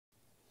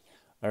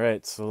All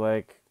right, so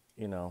like,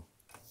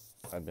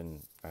 I've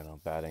been, I don't know,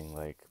 batting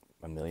like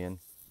a million.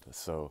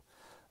 So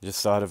I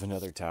just thought of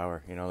another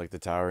tower, like the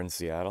tower in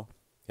Seattle.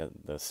 Yeah,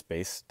 the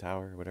space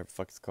tower, whatever the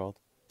fuck it's called.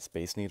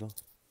 Space Needle.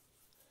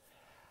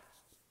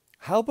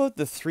 How about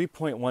the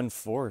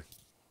 3.14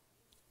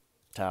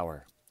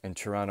 tower in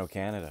Toronto,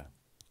 Canada?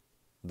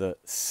 The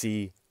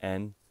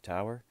CN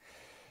tower.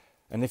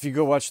 And if you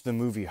go watch the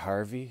movie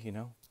Harvey,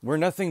 we're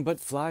nothing but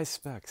fly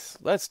specks.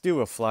 Let's do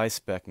a fly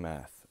speck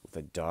math with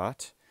a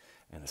dot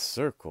and a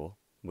circle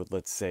with,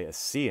 let's say, a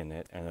C in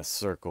it and a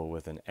circle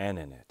with an N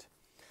in it.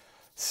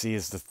 C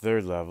is the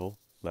third level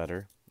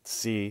letter.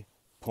 C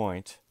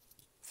point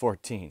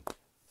 14.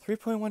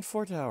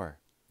 3.14 tower.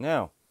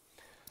 Now,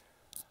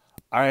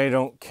 I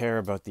don't care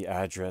about the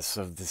address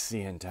of the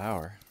CN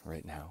Tower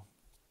right now,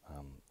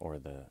 or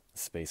the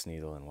Space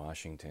Needle in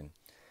Washington,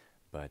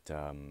 but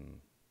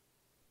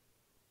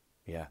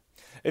yeah.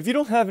 If you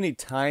don't have any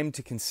time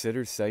to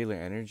consider cellular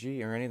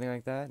energy or anything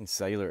like that, and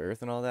cellular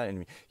Earth and all that,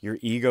 and your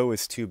ego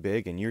is too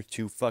big and you're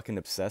too fucking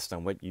obsessed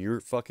on what you're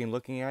fucking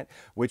looking at,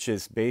 which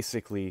is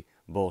basically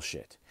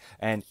bullshit.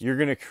 And you're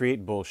gonna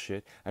create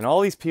bullshit, and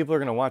all these people are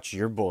gonna watch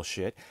your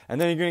bullshit, and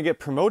then you're gonna get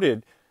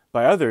promoted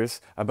by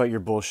others about your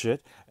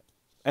bullshit,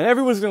 and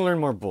everyone's gonna learn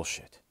more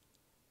bullshit.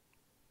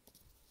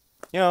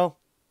 You know,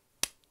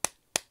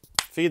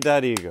 feed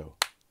that ego.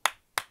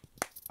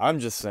 I'm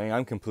just saying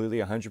I'm completely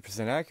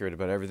 100% accurate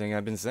about everything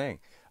I've been saying,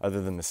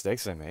 other than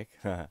mistakes I make.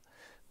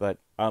 But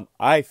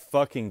I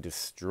fucking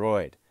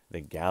destroyed the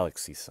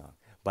Galaxy song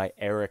by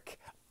Eric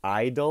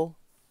Idle.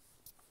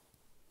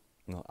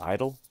 No,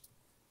 Idle?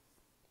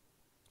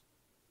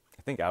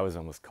 I think I was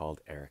almost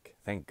called Eric.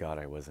 Thank God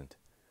I wasn't.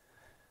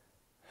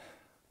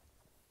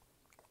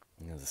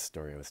 That was a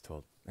story I was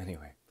told.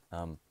 Anyway,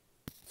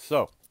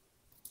 so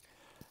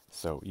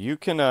you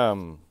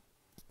can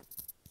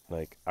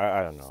like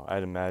I don't know.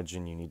 I'd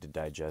imagine you need to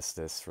digest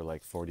this for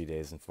like 40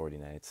 days and 40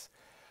 nights.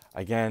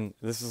 Again,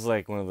 this is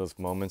like one of those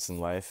moments in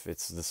life.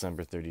 It's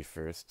December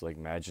 31st. Like,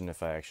 imagine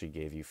if I actually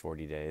gave you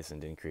 40 days and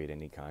didn't create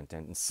any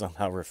content and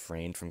somehow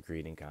refrained from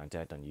creating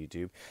content on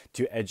YouTube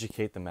to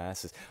educate the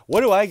masses.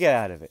 What do I get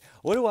out of it?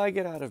 What do I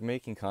get out of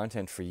making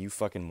content for you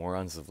fucking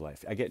morons of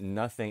life? I get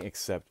nothing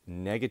except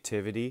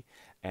negativity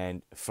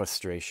and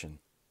frustration.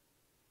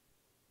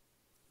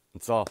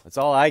 That's all. That's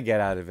all I get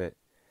out of it.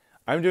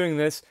 I'm doing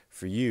this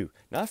for you,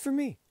 not for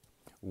me.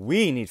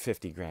 We need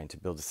 50 grand to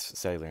build a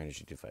cellular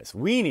energy device.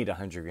 We need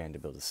 100 grand to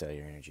build a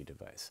cellular energy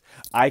device.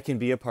 I can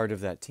be a part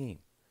of that team.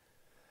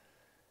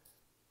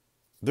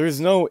 There's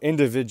no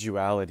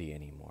individuality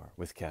anymore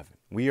with Kevin.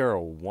 We are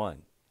a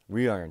one.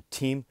 We are a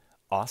team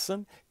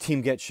awesome,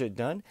 team get shit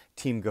done,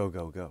 team go,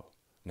 go, go.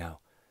 Now,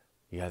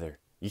 you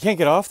can't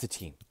get off the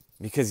team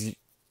because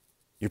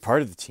you're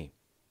part of the team.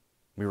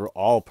 We were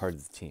all part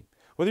of the team,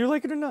 whether you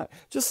like it or not.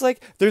 Just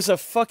like there's a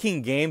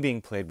fucking game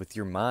being played with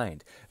your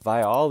mind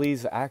via all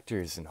these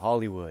actors in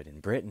Hollywood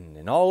and Britain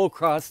and all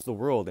across the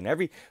world and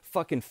every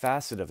fucking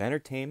facet of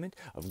entertainment,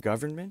 of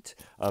government,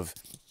 of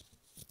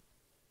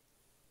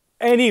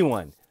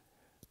anyone,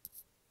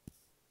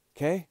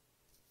 okay,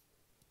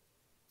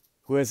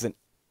 who has an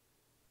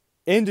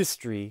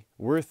industry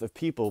worth of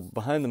people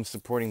behind them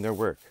supporting their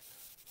work.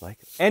 Like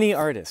any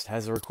artist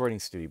has a recording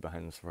studio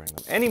behind them supporting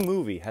them. Any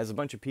movie has a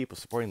bunch of people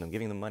supporting them,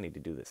 giving them money to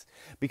do this.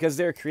 Because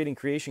they're creating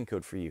creation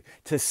code for you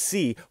to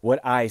see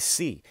what I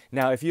see.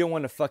 Now, if you don't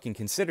want to fucking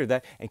consider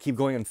that and keep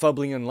going and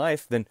fubbling in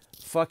life, then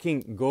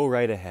fucking go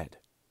right ahead.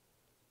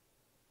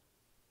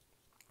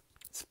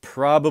 It's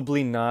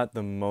probably not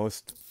the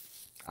most,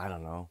 I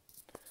don't know,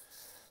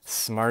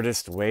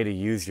 smartest way to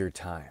use your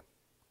time.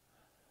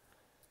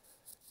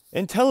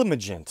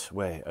 Intelligent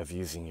way of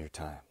using your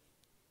time.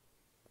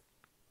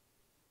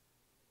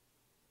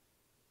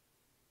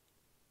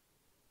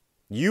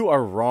 You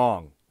are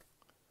wrong.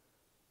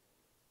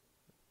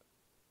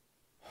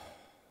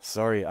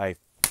 Sorry, I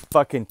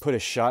fucking put a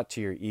shot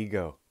to your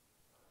ego.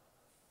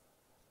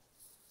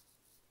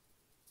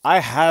 I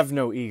have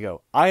no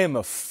ego. I am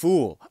a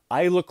fool.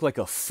 I look like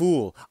a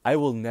fool. I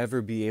will never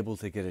be able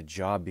to get a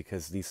job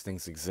because these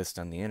things exist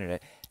on the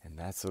internet, and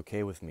that's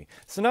okay with me.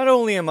 So not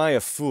only am I a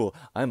fool,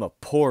 I'm a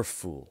poor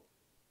fool.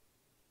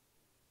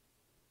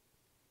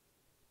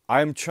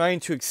 I'm trying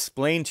to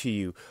explain to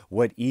you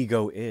what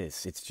ego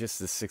is. It's just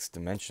the sixth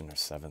dimension or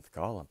seventh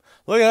column.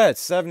 Look at that,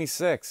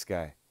 76,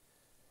 guy.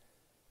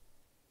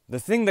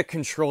 The thing that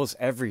controls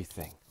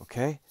everything,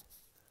 okay?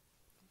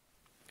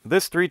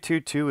 This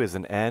 322 is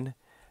an N,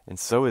 and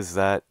so is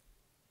that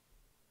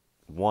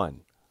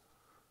 1.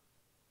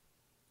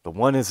 The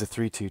 1 is a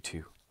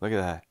 322. Look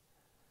at that.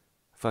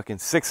 Fucking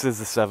 6 is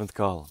the seventh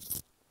column.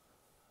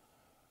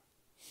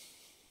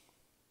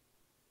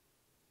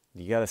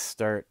 You gotta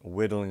start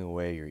whittling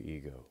away your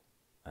ego.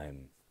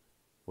 I'm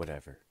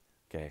whatever.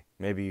 Okay?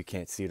 Maybe you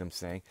can't see what I'm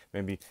saying.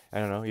 Maybe, I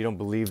don't know, you don't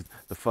believe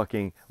the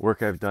fucking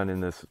work I've done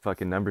in this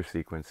fucking number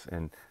sequence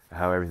and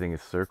how everything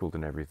is circled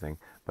and everything.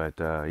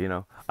 But,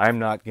 I'm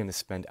not gonna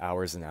spend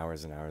hours and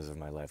hours and hours of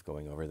my life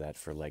going over that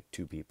for like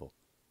 2 people.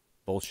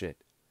 Bullshit.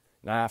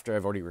 Not after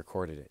I've already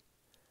recorded it.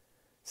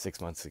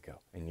 6 months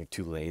ago, and you're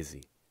too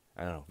lazy.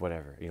 I don't know,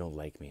 whatever. You don't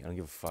like me. I don't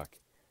give a fuck.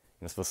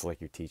 You're not supposed to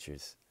like your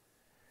teachers.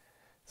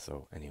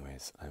 So,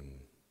 anyways,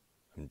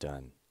 I'm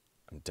done.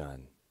 I'm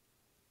done.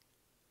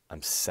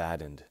 I'm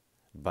saddened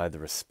by the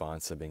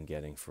response I've been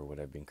getting for what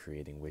I've been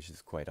creating, which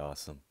is quite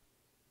awesome.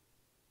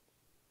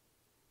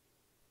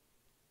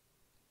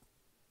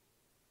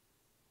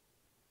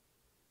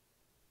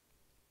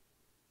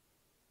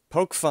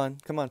 Poke fun.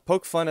 Come on,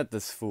 poke fun at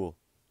this fool.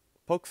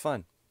 Poke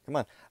fun. Come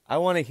on. I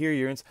want to hear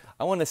your...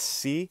 I want to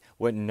see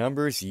what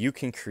numbers you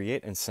can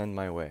create and send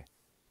my way.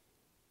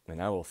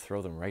 And I will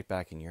throw them right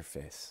back in your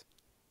face.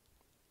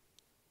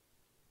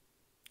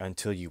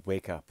 Until you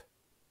wake up.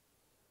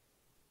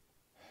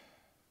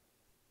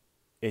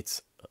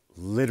 It's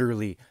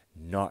literally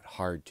not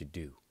hard to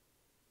do.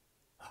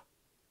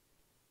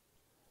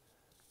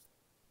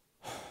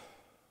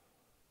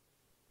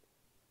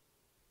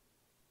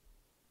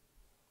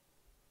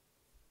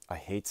 I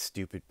hate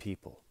stupid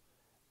people.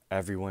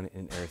 Everyone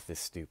in Earth is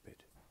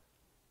stupid.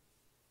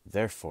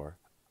 Therefore,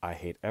 I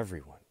hate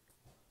everyone.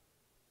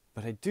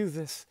 But I do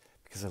this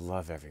because I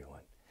love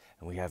everyone.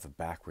 And we have a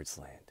backwards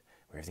land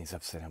where everything's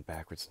upside down,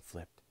 backwards, and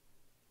flipped.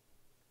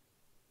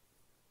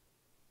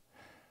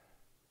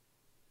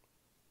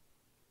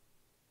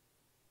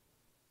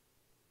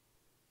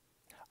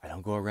 I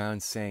don't go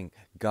around saying,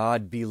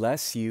 God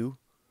bless you,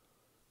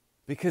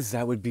 because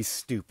that would be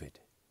stupid.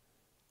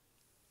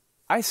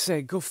 I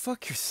say, go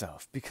fuck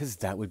yourself, because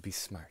that would be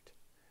smart.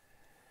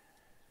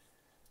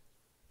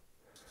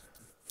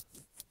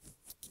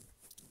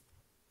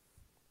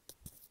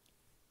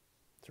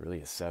 It's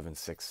really a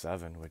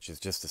 767, which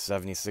is just a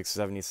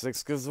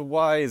 7676, because the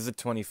Y is a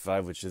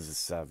 25, which is a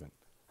 7.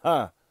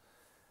 Huh.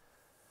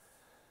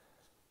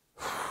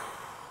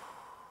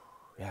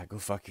 Yeah, go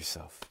fuck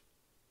yourself.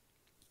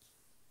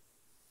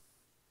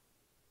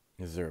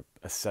 Is there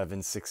a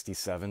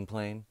 767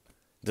 plane?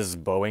 Does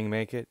Boeing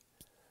make it?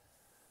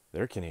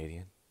 They're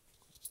Canadian.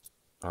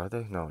 Are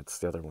they? No, it's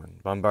the other one.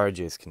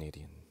 Bombardier is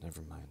Canadian.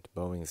 Never mind.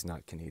 Boeing is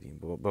not Canadian.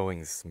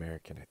 Boeing is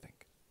American, I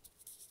think.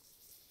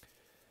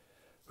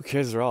 Who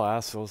cares? They're all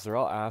assholes. They're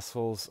all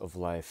assholes of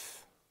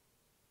life.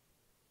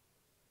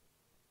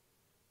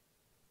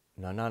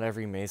 Now, not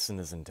every Mason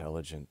is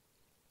intelligent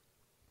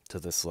to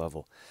this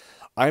level.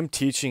 I'm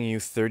teaching you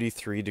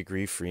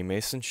 33-degree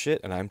Freemason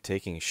shit, and I'm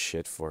taking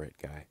shit for it,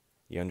 guy.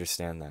 You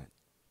understand that?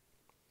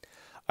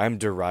 I'm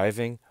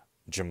deriving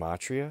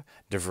gematria,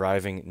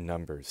 deriving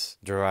numbers,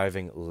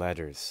 deriving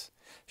letters,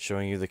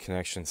 showing you the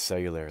connection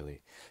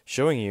cellularly,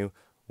 showing you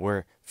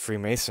where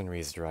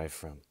Freemasonry is derived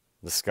from,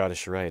 the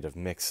Scottish Rite of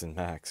mix and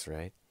max,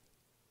 right?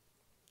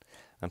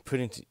 I'm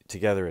putting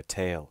together a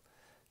tale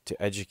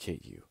to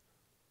educate you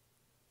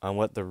on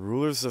what the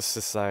rulers of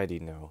society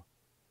know,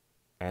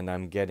 and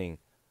I'm getting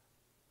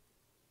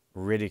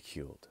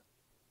ridiculed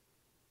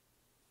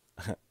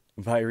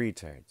by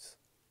retards,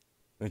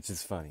 which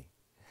is funny.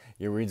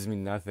 Your words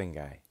mean nothing,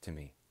 guy, to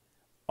me.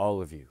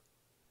 All of you.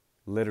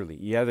 Literally.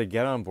 You either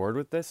get on board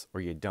with this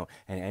or you don't.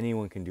 And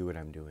anyone can do what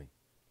I'm doing.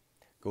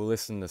 Go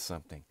listen to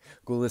something.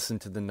 Go listen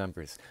to the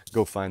numbers.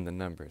 Go find the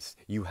numbers.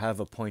 You have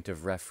a point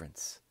of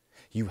reference.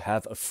 You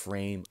have a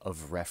frame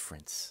of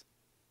reference.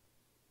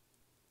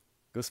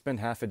 Go spend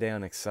half a day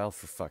on Excel,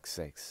 for fuck's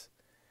sakes.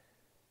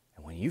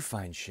 And when you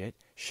find shit,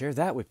 share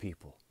that with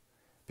people.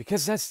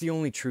 Because that's the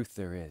only truth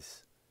there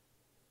is.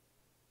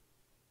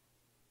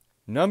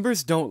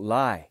 Numbers don't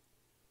lie.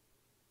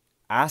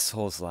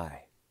 Assholes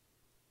lie.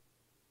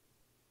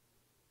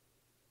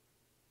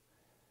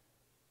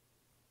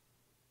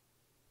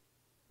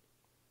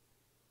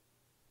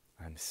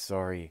 I'm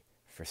sorry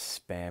for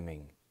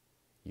spamming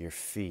your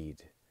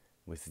feed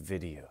with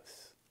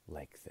videos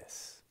like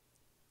this.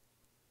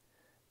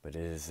 But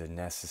it is a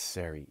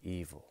necessary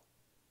evil.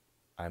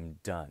 I'm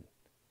done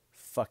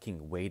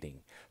fucking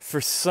waiting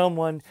for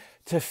someone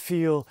to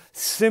feel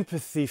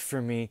sympathy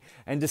for me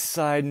and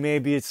decide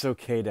maybe it's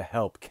okay to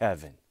help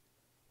Kevin.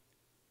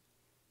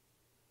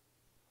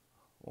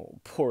 Oh,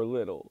 poor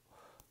little.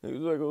 He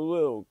was like a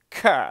little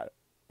cat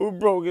who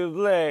broke his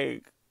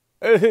leg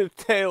and his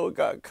tail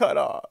got cut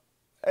off.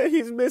 And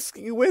he's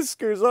missing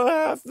whiskers on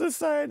half the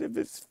side of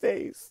his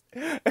face.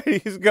 And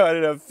he's got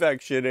an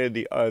infection in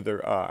the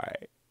other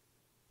eye.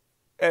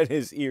 And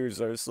his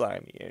ears are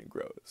slimy and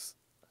gross.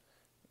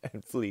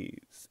 And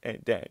fleas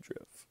and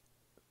dandruff.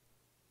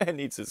 And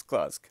needs his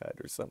claws cut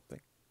or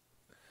something.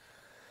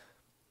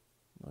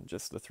 On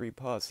just the 3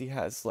 paws he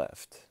has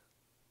left.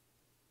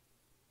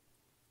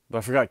 But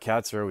I forgot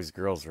cats are always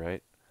girls,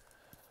 right?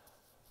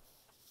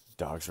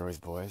 Dogs are always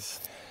boys.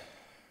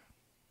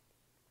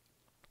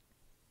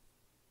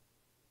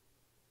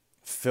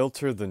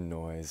 Filter the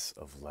noise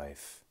of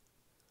life.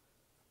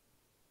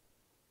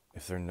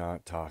 If they're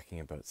not talking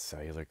about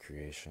cellular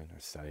creation or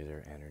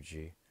cellular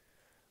energy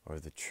or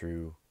the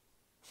true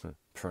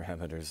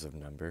parameters of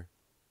number,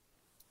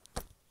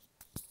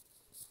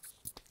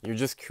 you're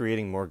just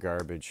creating more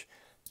garbage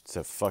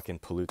to fucking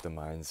pollute the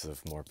minds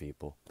of more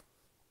people.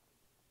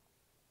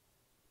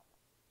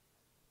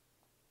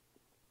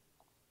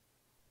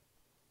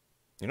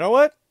 You know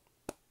what?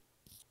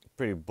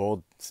 Pretty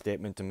bold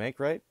statement to make,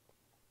 right?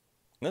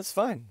 That's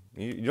fine.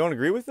 You don't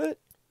agree with it?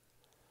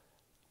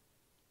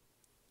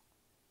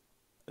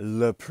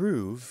 Le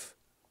prouve,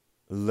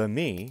 le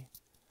me,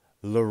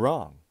 le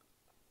wrong.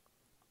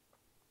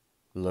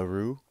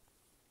 LaRue.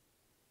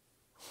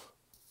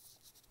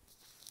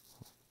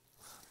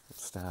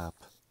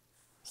 Stop.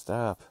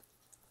 Stop.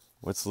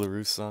 What's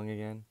LaRue's song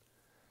again?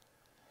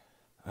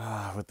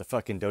 With the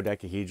fucking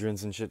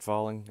dodecahedrons and shit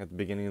falling at the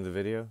beginning of the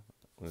video?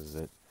 What is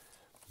it?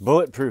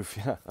 Bulletproof.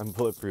 Yeah, I'm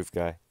bulletproof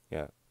guy.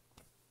 Yeah.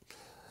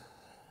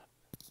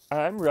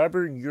 I'm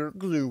rubber, you're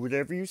glue.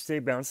 Whatever you say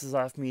bounces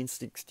off me and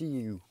sticks to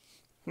you.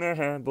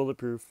 Haha,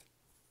 bulletproof.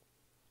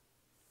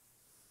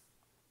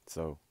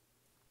 So,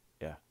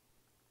 yeah.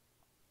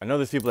 I know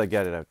there's people that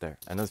get it out there.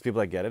 I know there's people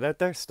that get it out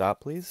there.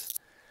 Stop, please.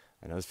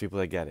 I know there's people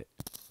that get it.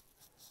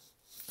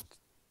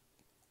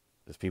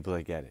 There's people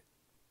that get it.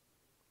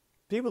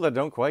 People that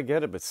don't quite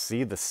get it but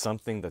see the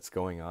something that's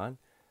going on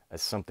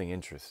as something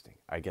interesting.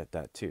 I get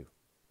that too.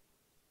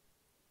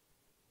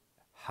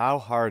 How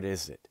hard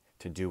is it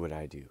to do what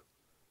I do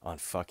on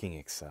fucking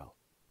Excel?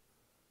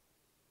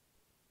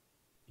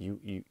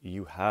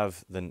 You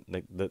have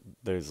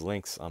there's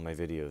links on my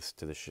videos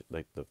to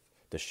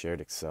the shared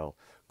Excel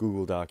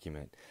Google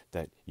document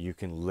that you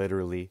can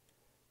literally,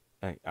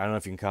 I don't know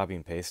if you can copy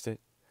and paste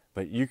it,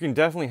 but you can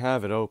definitely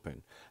have it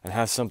open and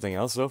have something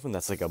else open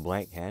that's like a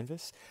blank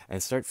canvas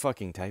and start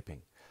fucking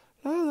typing.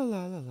 La la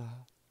la la la.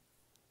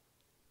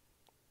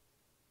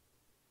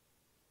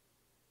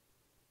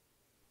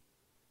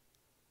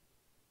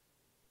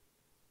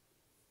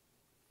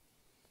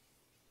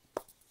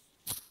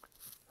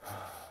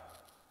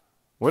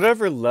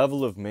 Whatever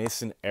level of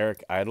Mason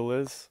Eric Idle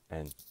is,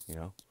 and, you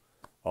know,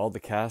 all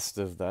the cast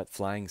of that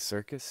flying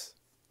circus,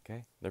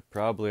 okay, they're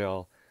probably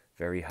all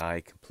very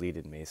high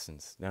completed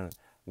Masons. No,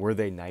 were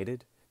they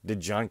knighted?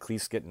 Did John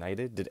Cleese get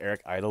knighted? Did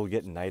Eric Idle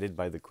get knighted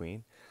by the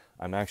Queen?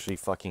 I'm actually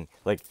fucking,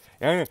 like,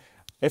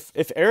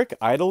 if Eric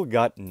Idle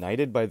got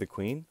knighted by the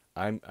Queen,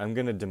 I'm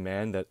gonna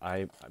demand that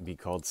I be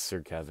called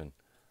Sir Kevin.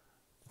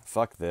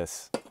 Fuck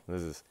this.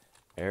 This is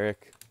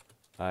Eric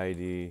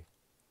Idle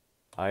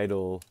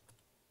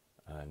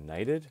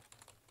knighted.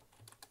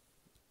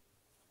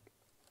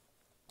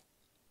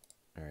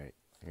 Alright,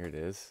 here it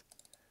is.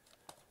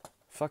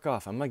 Fuck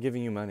off, I'm not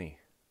giving you money.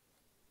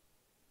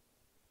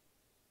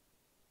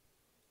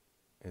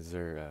 Is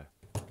there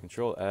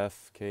Control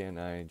F,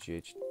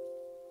 KNIGH?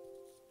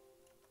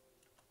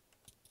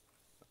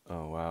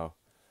 Oh wow.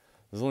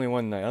 There's only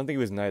one knight. I don't think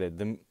he was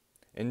knighted.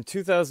 In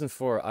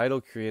 2004, Idle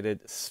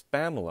created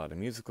Spamalot, a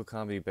musical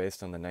comedy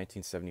based on the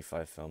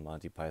 1975 film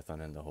Monty Python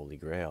and the Holy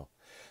Grail.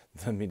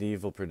 The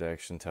medieval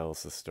production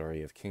tells the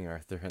story of King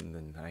Arthur and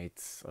the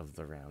Knights of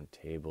the Round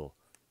Table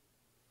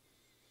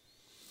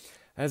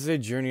as they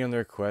journey on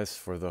their quest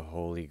for the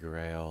Holy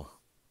Grail.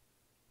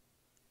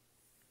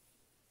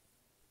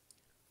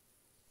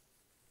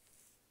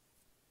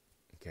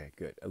 Okay,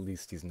 good. At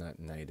least he's not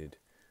knighted.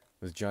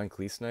 Was John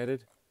Cleese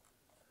knighted?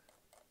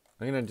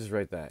 I'm gonna just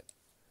write that.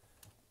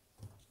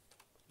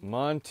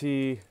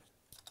 Monty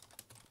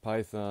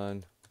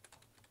Python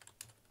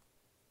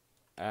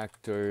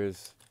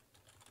actors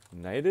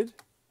knighted?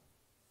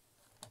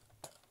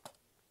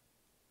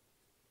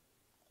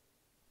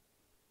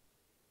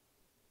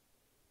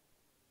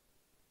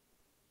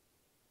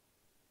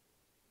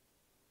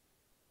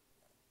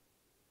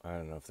 I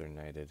don't know if they're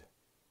knighted.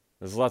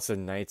 There's lots of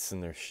knights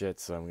in their shit,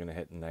 so I'm gonna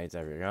hit knights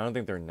everywhere. I don't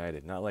think they're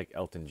knighted. Not like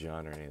Elton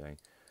John or anything.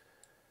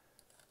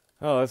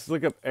 Oh, let's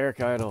look up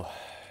Eric Idle.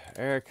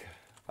 Eric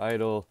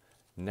Idle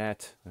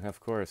net. Of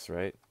course,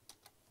 right?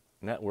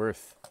 Net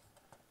worth.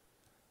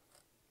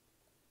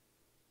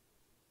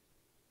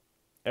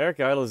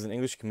 Eric Idle is an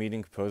English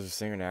comedian, composer,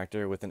 singer, and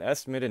actor with an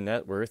estimated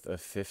net worth of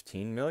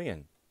 $15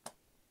 million.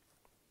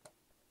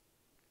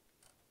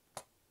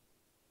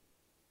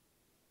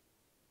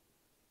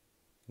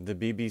 The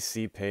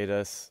BBC paid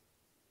us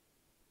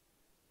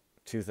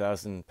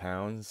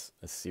 £2,000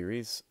 a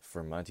series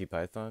for Monty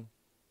Python.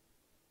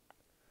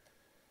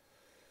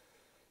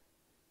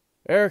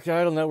 Eric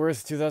Idle net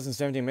worth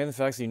 2017. Main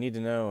facts you need to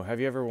know. Have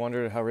you ever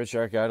wondered how rich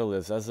Eric Idle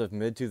is? As of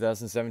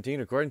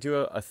mid-2017, according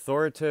to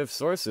authoritative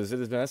sources, it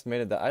has been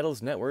estimated that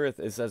Idle's net worth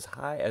is as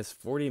high as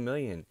 $40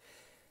 million,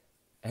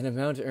 an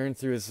amount earned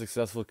through his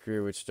successful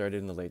career, which started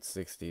in the late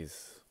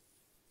 60s.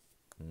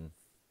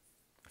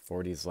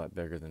 40 is a lot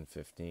bigger than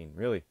 15.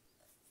 Really?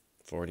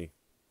 40.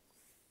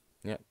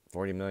 Yeah,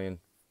 40 million.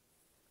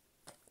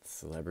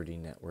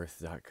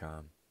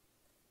 CelebrityNetWorth.com.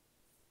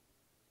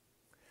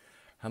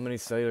 How many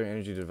cellular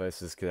energy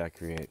devices could that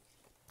create?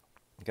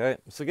 Okay,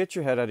 so get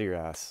your head out of your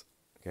ass.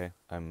 Okay,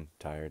 I'm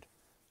tired.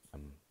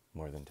 I'm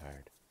more than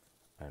tired.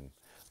 I'm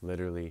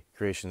literally,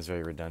 creation is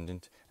very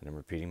redundant, and I'm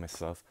repeating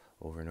myself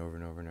over and over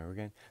and over and over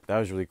again. That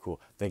was really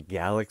cool. The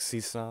Galaxy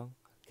song,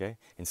 okay,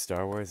 in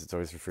Star Wars, it's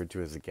always referred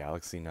to as the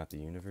galaxy, not the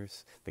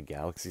universe. The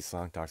Galaxy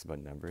song talks about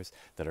numbers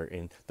that are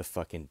in the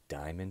fucking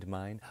diamond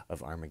mine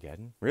of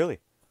Armageddon. Really?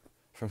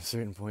 From a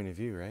certain point of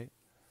view, right?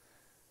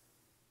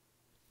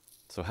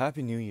 So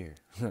Happy New Year,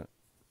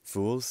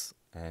 fools.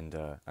 And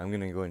I'm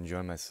gonna go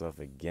enjoy myself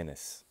a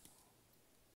Guinness.